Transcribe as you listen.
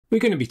We're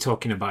going to be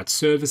talking about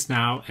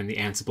ServiceNow and the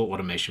Ansible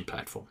Automation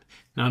Platform.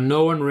 Now,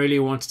 no one really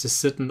wants to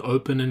sit and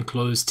open and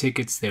close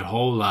tickets their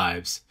whole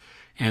lives.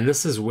 And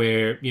this is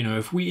where,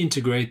 if we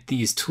integrate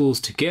these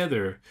tools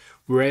together,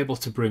 we're able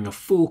to bring a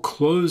full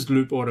closed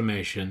loop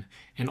automation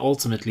and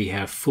ultimately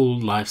have full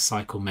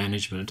lifecycle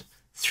management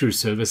through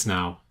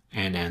ServiceNow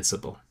and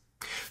Ansible.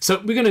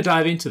 So we're going to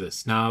dive into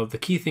this. Now, the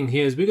key thing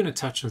here is we're going to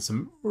touch on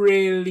some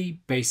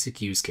really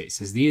basic use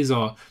cases. These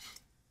are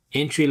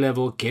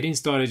entry-level, getting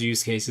started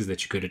use cases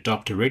that you could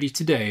adopt already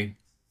today.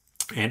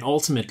 And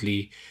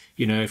ultimately,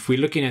 if we're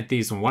looking at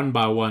these one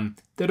by one,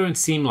 they don't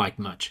seem like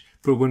much.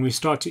 But when we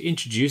start to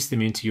introduce them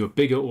into your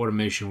bigger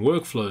automation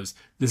workflows,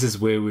 this is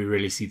where we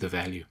really see the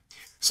value.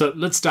 So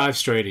let's dive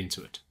straight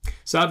into it.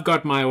 So I've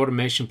got my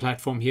automation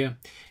platform here,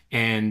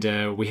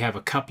 and we have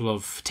a couple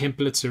of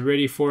templates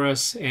already for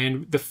us.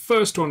 And the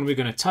first one we're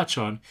going to touch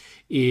on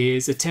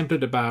is a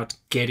template about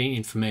getting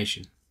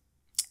information.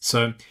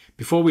 So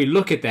before we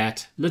look at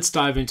that, let's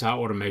dive into our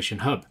automation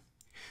hub.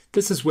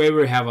 This is where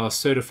we have our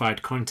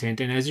certified content,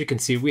 and as you can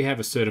see, we have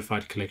a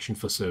certified collection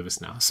for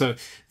ServiceNow. So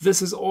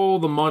this is all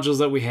the modules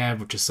that we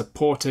have which are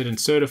supported and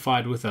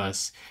certified with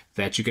us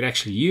that you could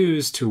actually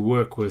use to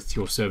work with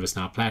your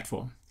ServiceNow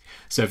platform.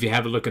 So if you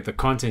have a look at the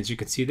content, you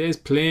can see there's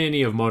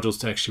plenty of modules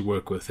to actually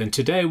work with. And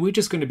today we're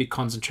just going to be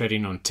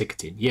concentrating on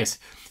ticketing. Yes,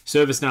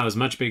 ServiceNow is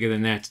much bigger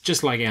than that,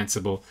 just like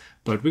Ansible,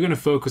 but we're going to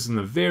focus on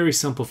the very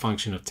simple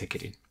function of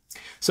ticketing.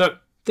 So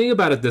think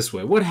about it this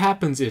way. What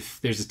happens if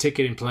there's a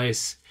ticket in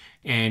place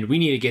and we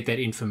need to get that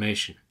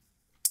information?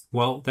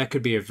 Well, that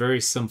could be a very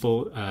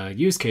simple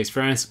use case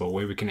for Ansible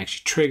where we can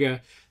actually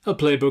trigger a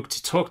playbook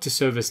to talk to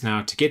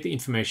ServiceNow to get the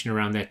information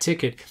around that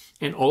ticket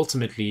and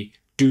ultimately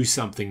do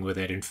something with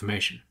that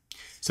information.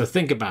 So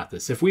think about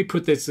this. If we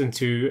put this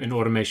into an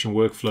automation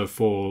workflow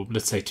for,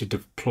 let's say, to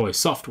deploy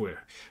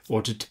software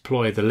or to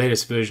deploy the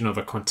latest version of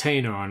a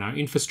container on our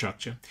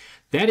infrastructure,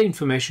 that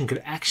information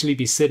could actually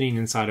be sitting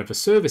inside of a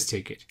service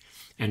ticket.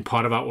 And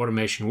part of our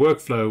automation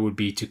workflow would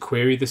be to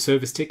query the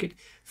service ticket,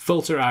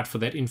 filter out for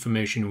that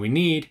information we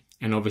need,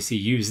 and obviously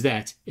use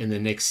that in the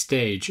next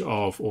stage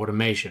of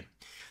automation.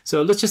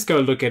 So let's just go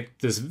look at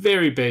this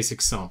very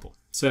basic sample.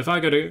 So if I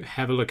go to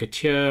have a look at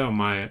here on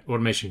my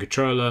automation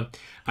controller,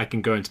 I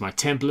can go into my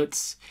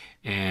templates,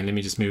 and let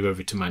me just move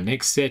over to my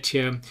next set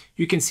here.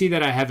 You can see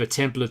that I have a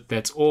template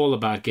that's all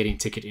about getting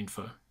ticket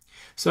info.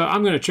 So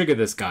I'm going to trigger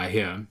this guy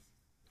here,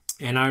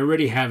 and I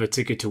already have a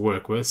ticket to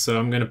work with. So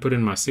I'm going to put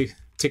in my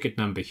ticket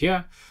number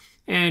here,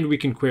 and we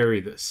can query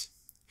this.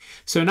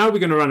 So now we're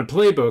going to run a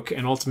playbook,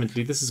 and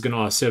ultimately this is going to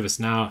ask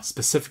ServiceNow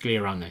specifically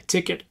around that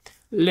ticket.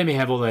 Let me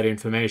have all that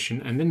information,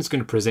 and then it's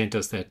going to present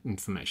us that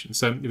information.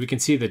 So we can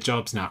see the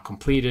job's now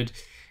completed,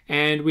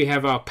 and we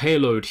have our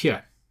payload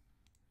here.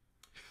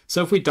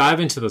 So if we dive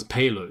into this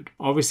payload,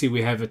 obviously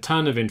we have a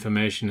ton of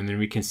information, and then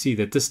we can see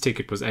that this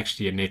ticket was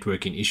actually a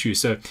networking issue.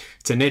 So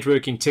it's a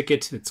networking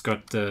ticket. It's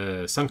got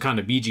some kind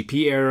of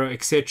BGP error,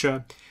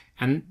 etc.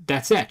 And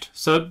that's it.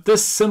 So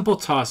this simple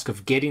task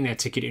of getting that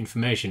ticket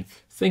information,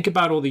 think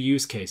about all the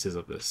use cases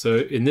of this. So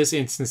in this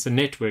instance, a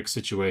network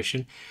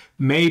situation,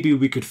 maybe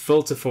we could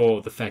filter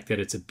for the fact that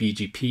it's a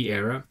BGP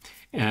error,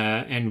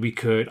 and we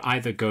could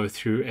either go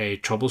through a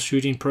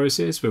troubleshooting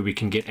process where we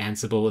can get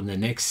Ansible in the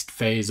next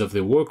phase of the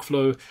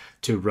workflow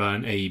to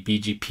run a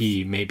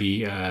BGP,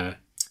 maybe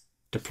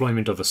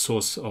deployment of a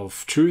source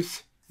of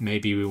truth.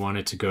 Maybe we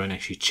wanted to go and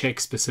actually check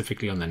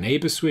specifically on the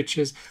neighbor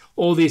switches,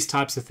 all these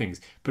types of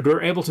things. But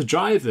we're able to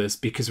drive this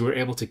because we're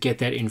able to get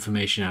that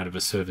information out of a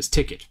service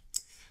ticket.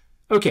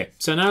 Okay,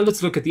 so now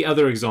let's look at the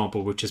other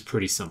example, which is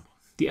pretty simple.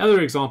 The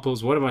other example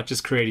is, what about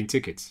just creating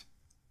tickets?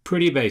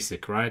 Pretty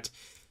basic, right?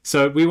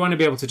 So we want to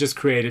be able to just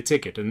create a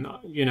ticket. And,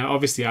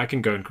 obviously I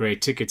can go and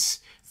create tickets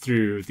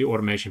through the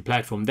automation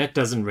platform. That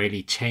doesn't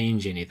really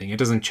change anything. It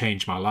doesn't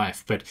change my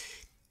life. But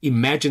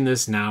imagine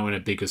this now in a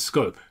bigger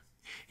scope.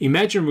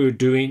 Imagine we're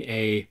doing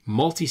a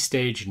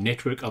multi-stage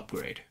network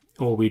upgrade,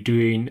 or we're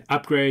doing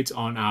upgrades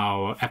on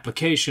our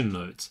application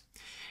loads.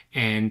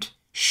 And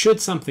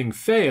should something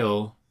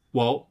fail,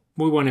 well,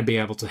 we want to be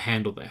able to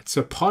handle that.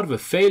 So part of a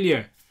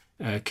failure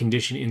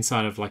condition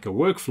inside of like a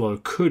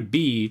workflow could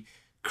be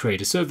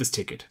create a service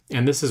ticket.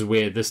 And this is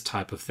where this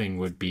type of thing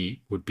would be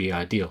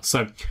ideal.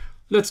 So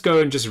let's go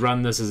and just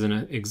run this as an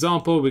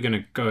example. We're going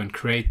to go and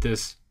create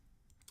this.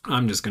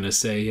 I'm just going to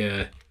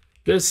say,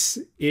 this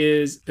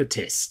is a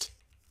test.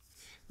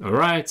 All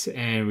right,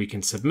 and we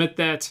can submit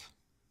that.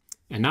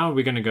 And now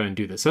we're going to go and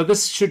do this. So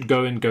this should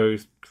go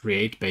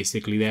create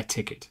basically that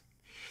ticket.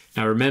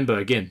 Now remember,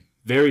 again,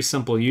 very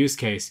simple use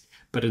case,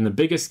 but in the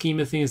bigger scheme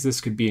of things, this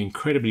could be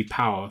incredibly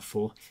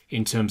powerful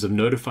in terms of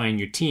notifying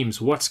your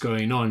teams what's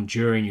going on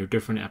during your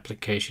different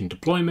application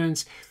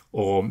deployments,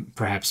 or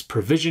perhaps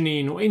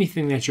provisioning, or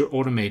anything that you're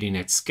automating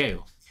at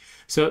scale.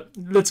 So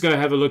let's go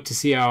have a look to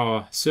see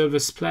our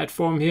service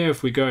platform here.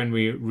 If we go and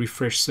we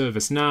refresh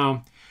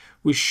ServiceNow,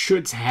 we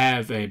should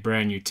have a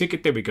brand new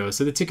ticket. There we go.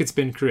 So the ticket's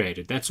been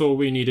created. That's all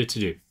we needed to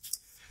do.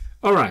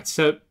 All right.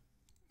 So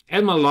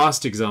at my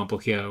last example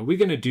here, we're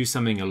going to do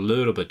something a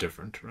little bit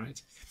different,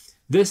 right?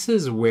 This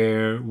is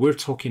where we're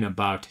talking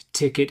about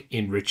ticket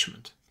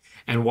enrichment.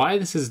 And why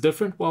this is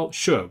different? Well,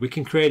 sure, we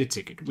can create a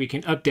ticket, we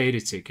can update a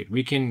ticket,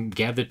 we can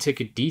gather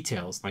ticket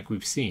details like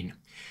we've seen.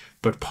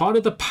 But part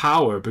of the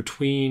power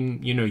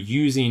between,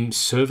 using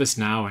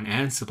ServiceNow and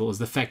Ansible is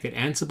the fact that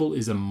Ansible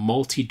is a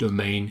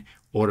multi-domain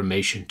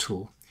automation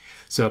tool.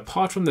 So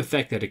apart from the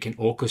fact that it can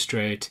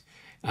orchestrate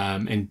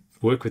and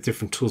work with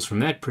different tools from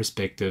that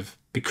perspective,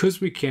 because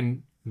we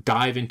can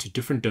dive into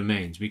different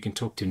domains, we can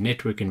talk to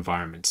network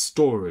environments,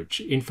 storage,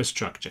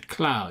 infrastructure,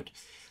 cloud.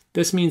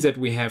 This means that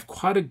we have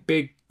quite a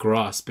big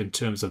grasp in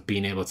terms of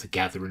being able to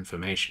gather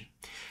information.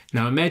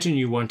 Now imagine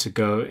you want to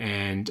go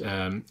and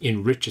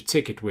enrich a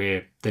ticket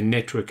where the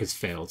network has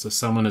failed. So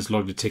someone has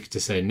logged a ticket to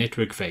say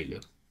network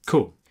failure.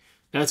 Cool.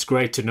 That's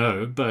great to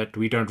know, but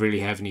we don't really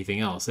have anything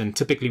else. And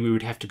typically we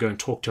would have to go and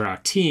talk to our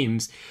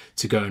teams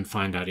to go and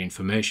find out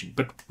information.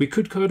 But we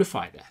could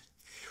codify that.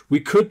 We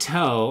could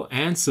tell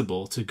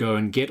Ansible to go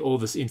and get all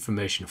this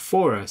information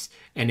for us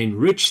and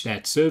enrich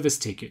that service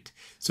ticket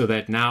so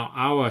that now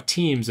our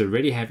teams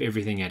already have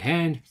everything at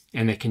hand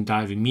and they can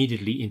dive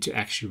immediately into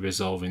actually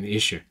resolving the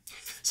issue.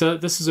 So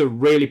this is a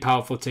really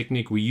powerful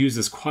technique. We use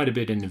this quite a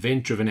bit in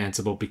event-driven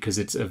Ansible because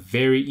it's a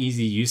very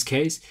easy use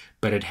case,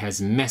 but it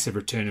has massive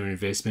return on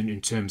investment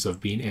in terms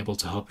of being able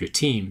to help your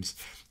teams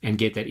and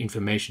get that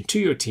information to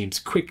your teams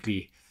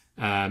quickly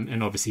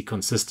and obviously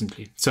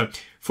consistently. So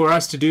for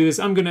us to do this,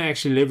 I'm going to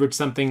actually leverage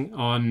something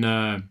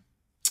on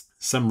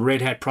some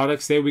Red Hat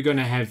products there. We're going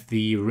to have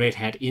the Red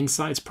Hat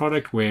Insights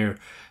product where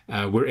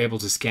we're able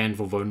to scan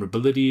for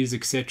vulnerabilities,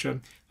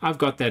 etc. I've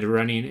got that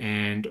running,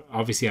 and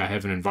obviously I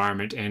have an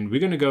environment, and we're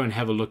going to go and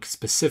have a look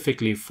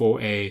specifically for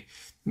a,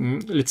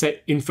 let's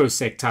say,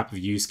 InfoSec type of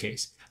use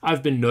case.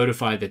 I've been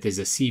notified that there's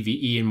a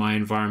CVE in my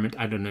environment.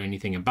 I don't know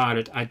anything about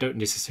it. I don't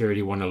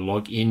necessarily want to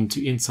log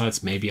into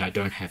Insights. Maybe I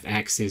don't have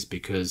access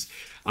because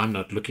I'm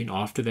not looking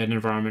after that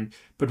environment,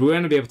 but we're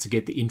going to be able to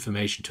get the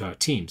information to our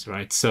teams,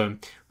 right? So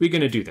we're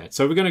going to do that.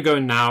 So we're going to go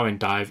now and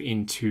dive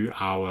into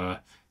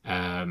our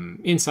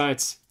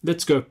Insights.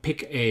 Let's go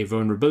pick a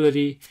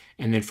vulnerability,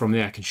 and then from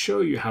there I can show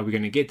you how we're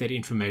going to get that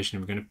information,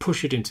 and we're going to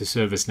push it into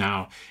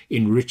ServiceNow,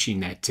 enriching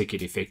that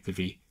ticket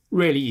effectively.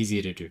 Really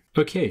easy to do.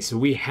 Okay, so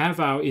we have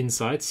our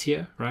Insights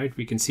here, right?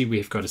 We can see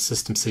we've got a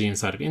system sitting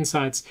inside of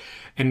Insights,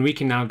 and we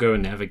can now go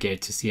and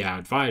navigate to see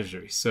our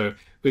advisories. So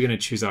we're going to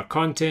choose our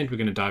content, we're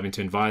going to dive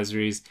into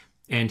advisories,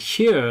 and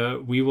here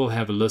we will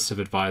have a list of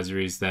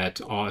advisories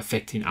that are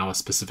affecting our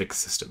specific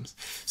systems.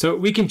 So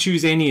we can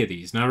choose any of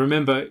these. Now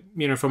remember,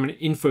 from an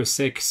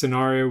InfoSec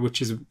scenario,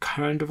 which is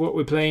kind of what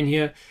we're playing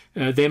here,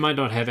 they might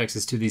not have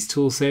access to these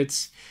tool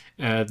sets.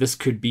 This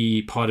could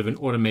be part of an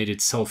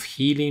automated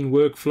self-healing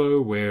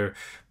workflow where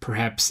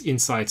perhaps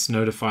Insights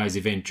notifies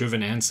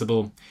event-driven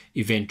Ansible.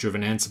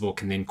 Event-driven Ansible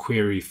can then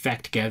query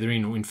fact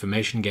gathering or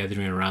information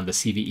gathering around the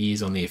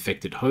CVEs on the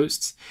affected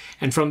hosts.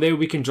 And from there,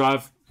 we can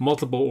drive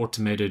multiple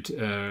automated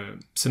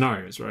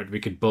scenarios, right?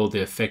 We could build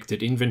the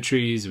affected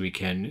inventories. We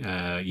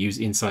can use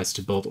Insights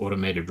to build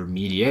automated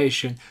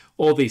remediation,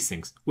 all these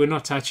things. We're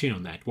not touching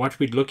on that. What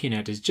we're looking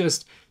at is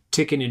just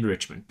ticket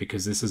enrichment,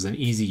 because this is an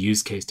easy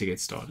use case to get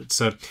started.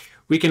 So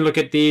we can look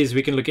at these,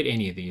 we can look at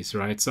any of these,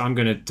 right? So I'm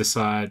going to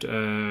decide,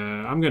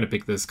 I'm going to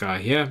pick this guy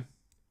here,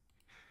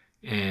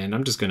 and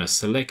I'm just going to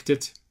select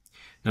it.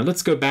 Now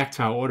let's go back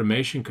to our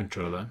automation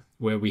controller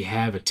where we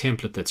have a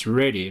template that's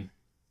ready,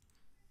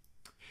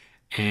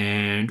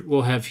 and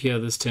we'll have here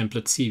this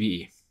template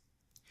CVE.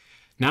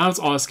 Now it's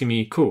asking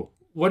me, cool,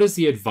 what is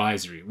the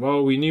advisory?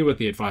 Well, we knew what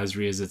the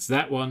advisory is, it's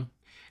that one.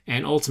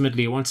 And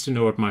ultimately, it wants to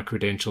know what my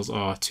credentials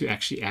are to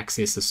actually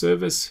access the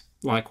service.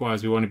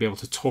 Likewise, we want to be able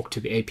to talk to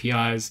the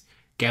APIs,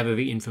 gather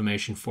the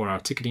information for our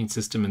ticketing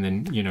system, and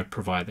then,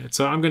 provide that.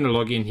 So I'm going to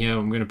log in here.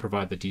 I'm going to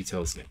provide the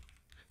details there.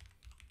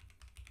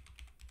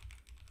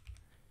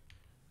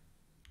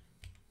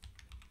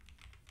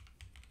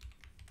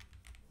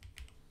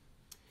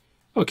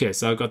 Okay,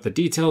 so I've got the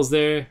details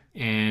there,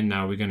 and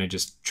now we're going to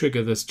just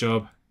trigger this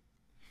job.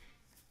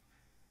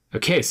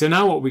 Okay, so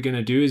now what we're going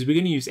to do is we're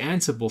going to use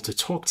Ansible to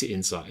talk to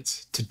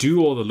Insights, to do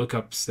all the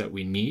lookups that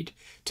we need,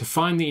 to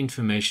find the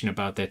information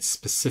about that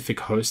specific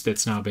host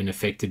that's now been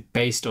affected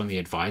based on the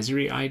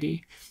advisory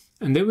ID.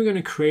 And then we're going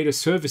to create a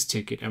service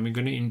ticket, and we're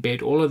going to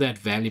embed all of that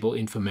valuable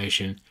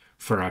information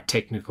for our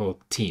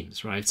technical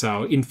teams, right? So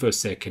our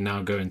InfoSec can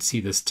now go and see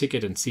this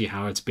ticket and see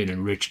how it's been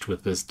enriched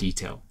with this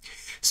detail.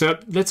 So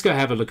let's go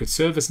have a look at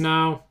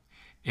ServiceNow,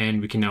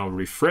 and we can now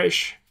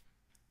refresh.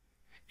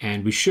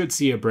 And we should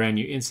see a brand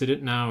new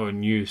incident now, a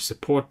new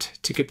support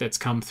ticket that's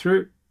come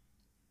through.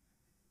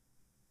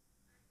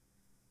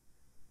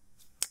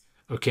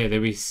 Okay,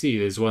 there we see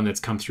there's one that's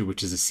come through,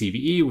 which is a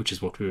CVE, which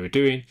is what we were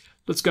doing.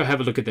 Let's go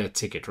have a look at that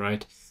ticket,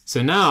 right?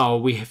 So now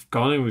we have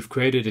gone and we've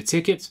created a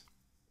ticket.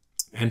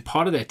 And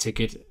part of that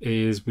ticket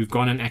is we've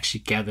gone and actually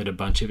gathered a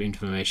bunch of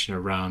information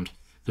around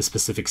the the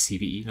specific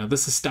CVE. Now,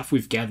 this is stuff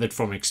we've gathered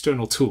from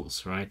external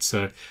tools, right?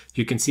 So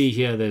you can see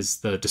here, there's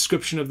the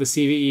description of the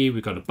CVE.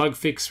 We've got a bug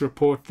fix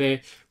report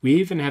there. We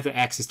even have the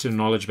access to a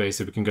knowledge base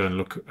so we can go and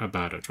look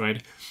about it,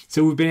 right?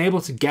 So we've been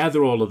able to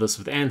gather all of this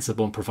with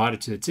Ansible and provide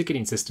it to the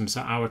ticketing system so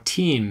our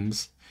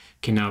teams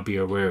can now be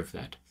aware of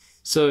that.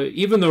 So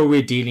even though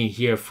we're dealing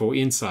here for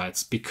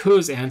insights,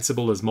 because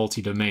Ansible is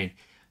multi-domain,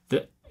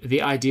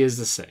 the idea is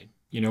the same.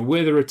 You know,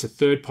 whether it's a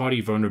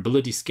third-party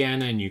vulnerability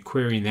scanner and you're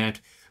querying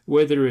that,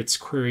 whether it's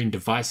querying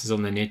devices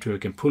on the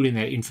network and pulling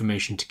that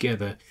information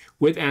together,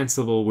 with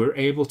Ansible, we're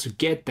able to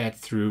get that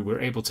through,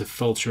 we're able to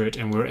filter it,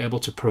 and we're able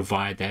to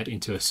provide that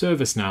into a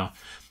ServiceNow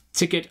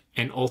ticket,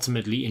 and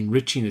ultimately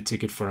enriching the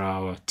ticket for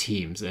our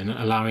teams and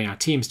allowing our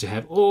teams to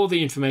have all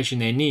the information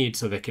they need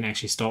so they can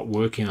actually start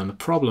working on the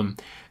problem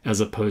as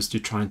opposed to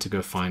trying to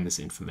go find this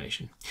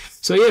information.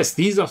 So yes,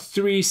 these are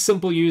 3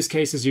 simple use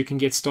cases you can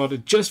get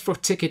started just for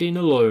ticketing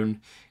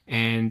alone,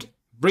 and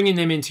bringing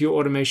them into your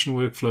automation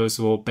workflows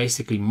will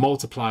basically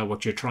multiply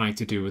what you're trying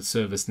to do with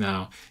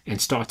ServiceNow and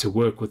start to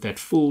work with that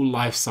full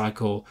life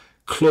cycle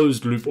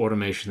closed loop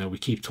automation that we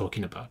keep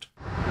talking about.